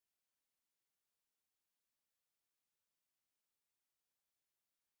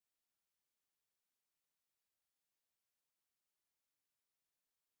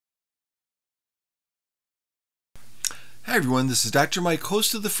Hi everyone, this is Dr. Mike,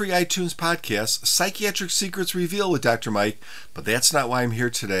 host of the free iTunes podcast, Psychiatric Secrets Revealed with Dr. Mike, but that's not why I'm here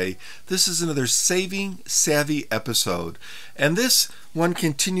today. This is another Saving Savvy episode, and this one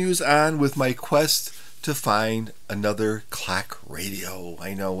continues on with my quest to find another clock radio.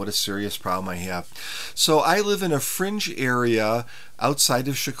 I know, what a serious problem I have. So I live in a fringe area outside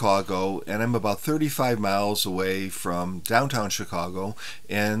of Chicago, and I'm about 35 miles away from downtown Chicago,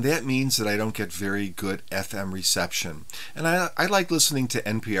 and that means that I don't get very good FM reception. And I like listening to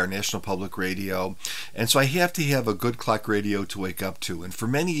NPR, National Public Radio, and so I have to have a good clock radio to wake up to. And for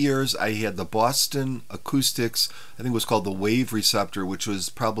many years I had the Boston Acoustics, I think it was called the Wave Receptor, which was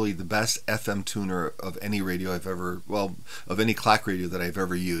probably the best FM tuner of any radio I've ever, well, of any clock radio that I've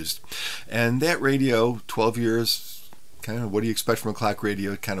ever used. And that radio, 12 years, kind of what do you expect from a clock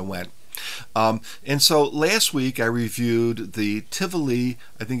radio, it kind of went. And so last week I reviewed the Tivoli,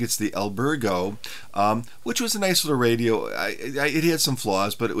 I think it's the Albergo, which was a nice little radio. It had some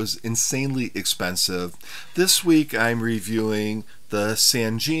flaws, but it was insanely expensive. This week I'm reviewing the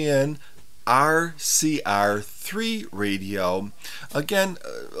Sangean RCR-3 radio. Again,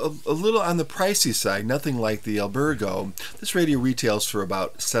 a little on the pricey side, nothing like the Albergo. This radio retails for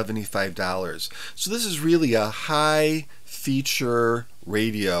about $75. So this is really a high feature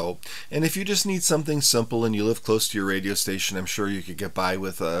radio, and if you just need something simple and you live close to your radio station, I'm sure you could get by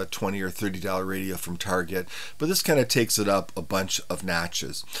with a $20 or $30 radio from Target, but this kind of takes it up a bunch of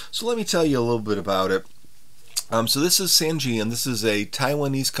notches. So let me tell you a little bit about it. So this is Sangean. This is a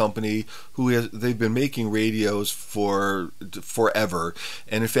Taiwanese company they've been making radios for forever,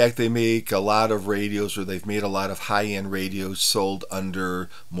 and in fact they make a lot of radios, or they've made a lot of high-end radios sold under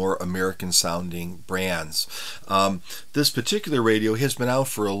more American sounding brands. This particular radio has been out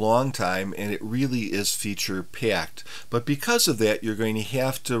for a long time, and it really is feature packed, but because of that you're going to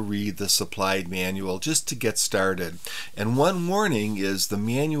have to read the supplied manual just to get started. And one warning is the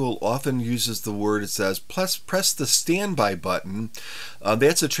manual often uses the word, it says press the standby button.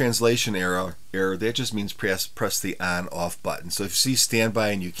 That's a translation error. That just means press the on-off button. So if you see standby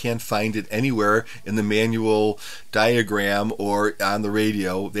and you can't find it anywhere in the manual diagram or on the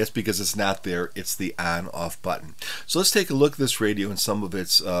radio, that's because it's not there. It's the on-off button. So let's take a look at this radio and some of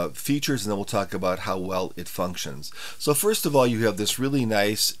its features, and then we'll talk about how well it functions. So first of all, you have this really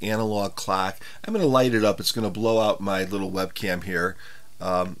nice analog clock. I'm going to light it up. It's going to blow out my little webcam here.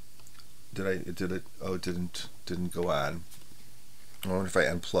 Did it? Oh, it didn't go on. I wonder if I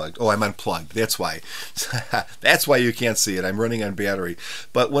unplugged. Oh, I'm unplugged. That's why. That's why you can't see it. I'm running on battery.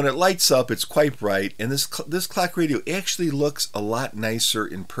 But when it lights up, it's quite bright. And this clock radio actually looks a lot nicer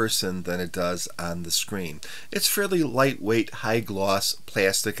in person than it does on the screen. It's fairly lightweight, high gloss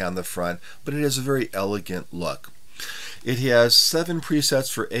plastic on the front, but it has a very elegant look. It has 7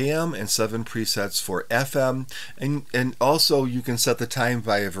 presets for AM and 7 presets for FM, and also you can set the time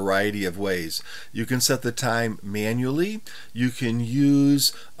by a variety of ways. You can set the time manually. You can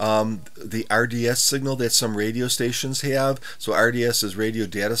use the RDS signal that some radio stations have. So RDS is Radio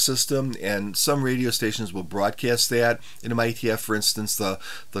Data System, and some radio stations will broadcast that. And it might have, for instance, the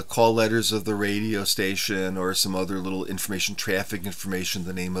call letters of the radio station, or some other little information, traffic information,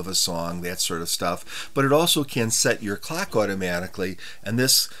 the name of a song, that sort of stuff. But it also can set your clock automatically, and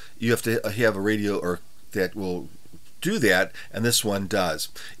this, you have to have a radio that will do that, and this one does.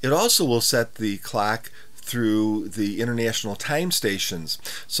 It also will set the clock through the international time stations.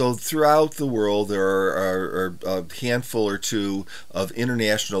 So throughout the world there are a handful or two of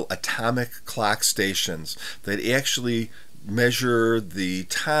international atomic clock stations that actually measure the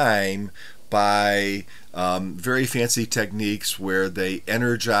time by very fancy techniques where they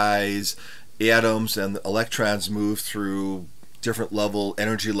energize atoms, and electrons move through different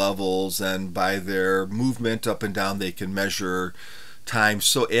energy levels, and by their movement up and down they can measure time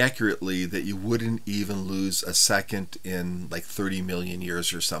so accurately that you wouldn't even lose a second in like 30 million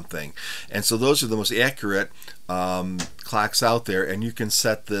years or something. And so those are the most accurate clocks out there, and you can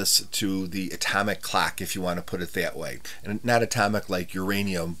set this to the atomic clock if you want to put it that way. And not atomic like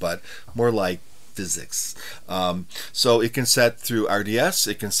uranium, but more like physics. So it can set through RDS,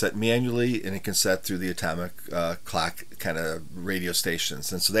 it can set manually, and it can set through the atomic clock kind of radio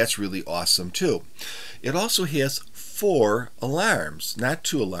stations. And so that's really awesome too. It also has 4 alarms, not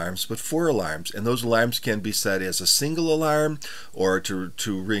 2 alarms, but 4 alarms, and those alarms can be set as a single alarm, or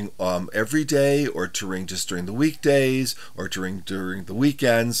to ring every day, or to ring just during the weekdays, or to ring during the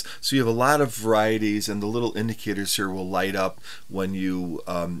weekends. So you have a lot of varieties, and the little indicators here will light up when you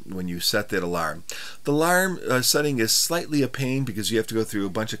set that alarm. The alarm setting is slightly a pain because you have to go through a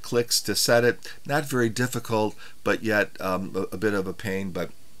bunch of clicks to set it. Not very difficult, but yet a bit of a pain,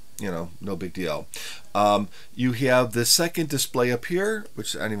 but no big deal. You have the second display up here,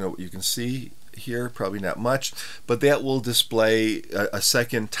 which I don't even know what you can see here, probably not much, but that will display a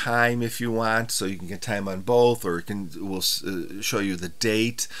second time if you want, so you can get time on both, or it will show you the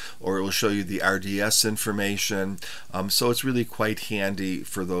date, or it will show you the RDS information. So it's really quite handy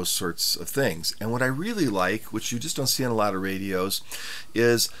for those sorts of things. And what I really like, which you just don't see on a lot of radios,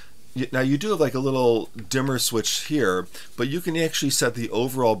 is now you do have like a little dimmer switch here, but you can actually set the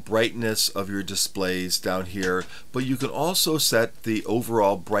overall brightness of your displays down here, but you can also set the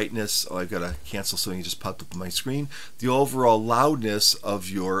overall brightness, I've got to cancel something just popped up on my screen, the overall loudness of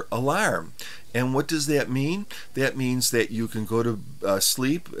your alarm. And what does that mean? That means that you can go to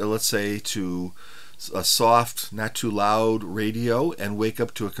sleep, let's say to a soft, not too loud radio, and wake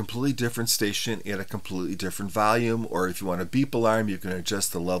up to a completely different station at a completely different volume. Or if you want a beep alarm, you can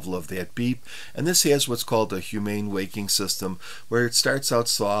adjust the level of that beep. And this has what's called a humane waking system, where it starts out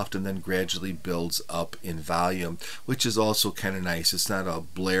soft and then gradually builds up in volume, which is also kind of nice. It's not a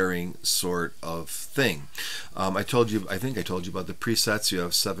blaring sort of thing. I think I told you about the presets. You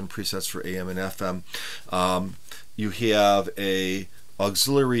have 7 presets for AM and FM. You have a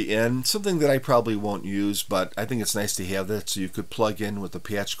auxiliary in, something that I probably won't use, but I think it's nice to have that, so you could plug in with a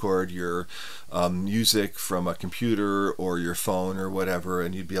patch cord your music from a computer or your phone or whatever,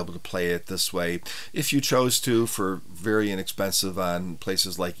 and you'd be able to play it this way if you chose to, for very inexpensive on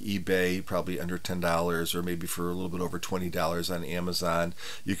places like eBay, probably under $10, or maybe for a little bit over $20 on Amazon.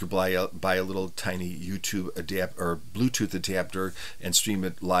 You could buy a little tiny YouTube adapter or Bluetooth adapter and stream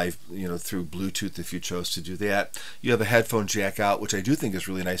it live, through Bluetooth if you chose to do that. You have a headphone jack out, which I do think is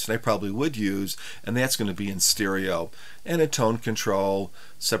really nice, and I probably would use, and that's going to be in stereo, and a tone control,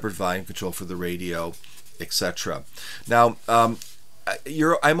 separate volume control for the radio, etc. Now,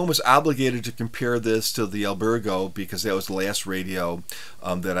 I'm almost obligated to compare this to the Albergo, because that was the last radio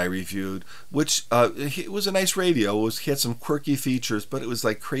that I reviewed, which it was a nice radio. It had some quirky features, but it was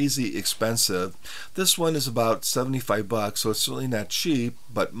like crazy expensive. This one is about $75, so it's really not cheap,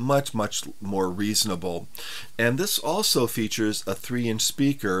 but much more reasonable. And this also features a 3-inch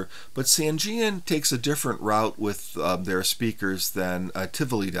speaker, but Sangean takes a different route with their speakers than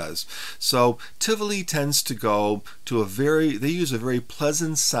Tivoli does. So Tivoli tends to go to they use a very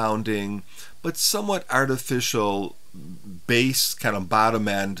pleasant sounding but somewhat artificial bass, kind of bottom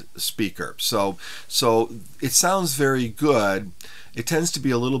end speaker. So it sounds very good. It tends to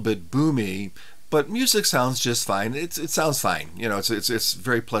be a little bit boomy, but music sounds just fine. It sounds fine. It's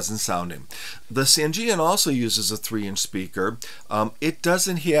very pleasant sounding. The Sangean also uses a 3-inch speaker. It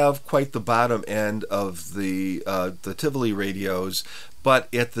doesn't have quite the bottom end of the Tivoli radios, but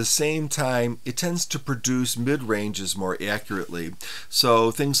at the same time, it tends to produce mid-ranges more accurately. So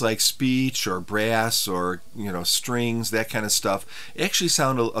things like speech or brass or strings, that kind of stuff, actually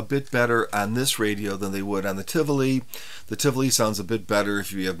sound a bit better on this radio than they would on the Tivoli. The Tivoli sounds a bit better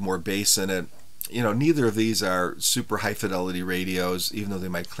if you have more bass in it. Neither of these are super high fidelity radios, even though they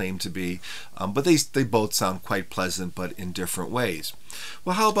might claim to be, but they both sound quite pleasant, but in different ways.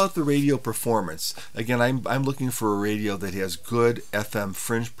 Well, how about the radio performance? Again, I'm looking for a radio that has good FM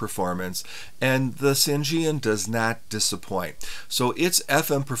fringe performance, and the Sangean does not disappoint. So its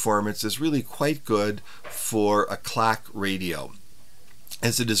FM performance is really quite good for a clock radio.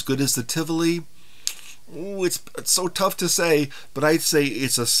 Is it as good as the Tivoli? Ooh, it's so tough to say, but I'd say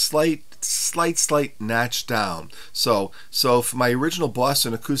it's a slight notch down. So if my original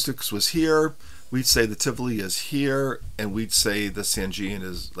Boston Acoustics was here, we'd say the Tivoli is here, and we'd say the Sangean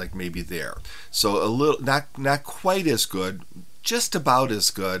is like maybe there. So a little, not quite as good, just about as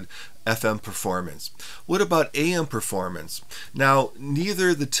good FM performance. What about AM performance? Now,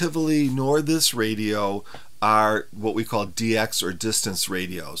 neither the Tivoli nor this radio are what we call DX or distance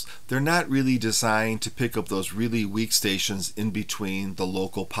radios. They're not really designed to pick up those really weak stations in between the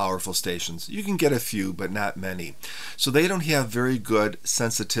local powerful stations. You can get a few, but not many. So they don't have very good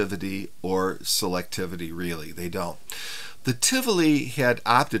sensitivity or selectivity, really. They don't. The Tivoli had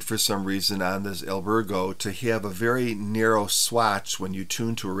opted for some reason on this Albergo to have a very narrow swatch when you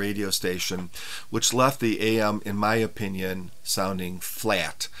tune to a radio station, which left the AM, in my opinion, sounding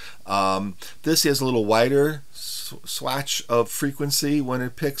flat. This has a little wider swatch of frequency when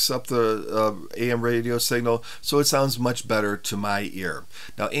it picks up the AM radio signal, so it sounds much better to my ear.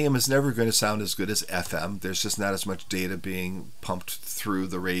 Now, AM is never going to sound as good as FM. There's just not as much data being pumped through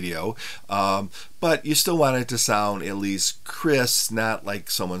the radio, but you still want it to sound at least crisp, not like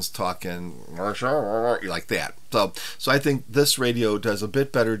someone's talking like that. So I think this radio does a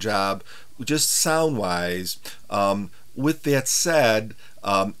bit better job just sound-wise. With that said,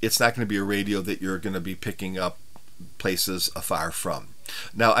 it's not going to be a radio that you're going to be picking up places afar from.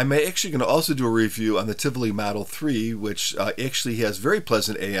 Now, I'm actually going to also do a review on the Tivoli Model 3, which actually has very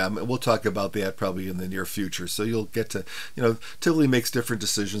pleasant AM, and we'll talk about that probably in the near future. So you'll get to, Tivoli makes different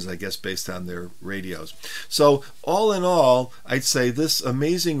decisions, I guess, based on their radios. So all in all, I'd say this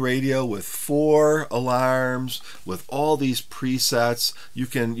amazing radio with 4 alarms, with all these presets. You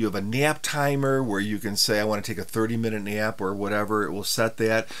have a nap timer where you can say, I want to take a 30-minute nap or whatever. It will set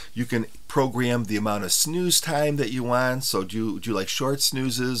that. You can program the amount of snooze time that you want. So do you like short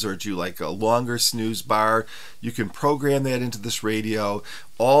snoozes, or do you like a longer snooze bar? You can program that into this radio.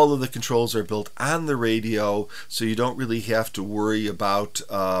 All of the controls are built on the radio, so you don't really have to worry about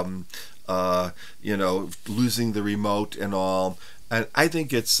losing the remote and all. And I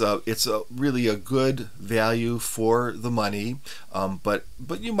think it's really a good value for the money, but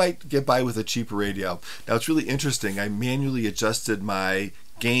you might get by with a cheaper radio. Now, it's really interesting. I manually adjusted my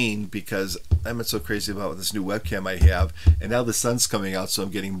gain because I'm so crazy about this new webcam I have, and now the sun's coming out, so I'm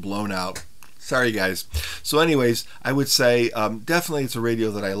getting blown out. Sorry, guys. So anyways, I would say definitely it's a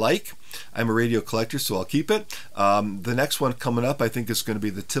radio that I like. I'm a radio collector, so I'll keep it. The next one coming up, I think, is going to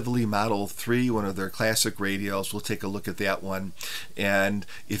be the Tivoli Model 3, one of their classic radios. We'll take a look at that one. And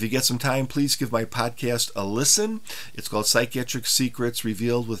if you get some time, please give my podcast a listen. It's called Psychiatric Secrets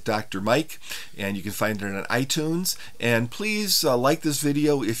Revealed with Dr. Mike, and you can find it on iTunes. And please like this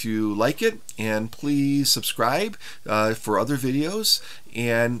video if you like it, and please subscribe for other videos.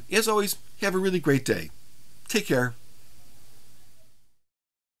 And as always, have a really great day. Take care.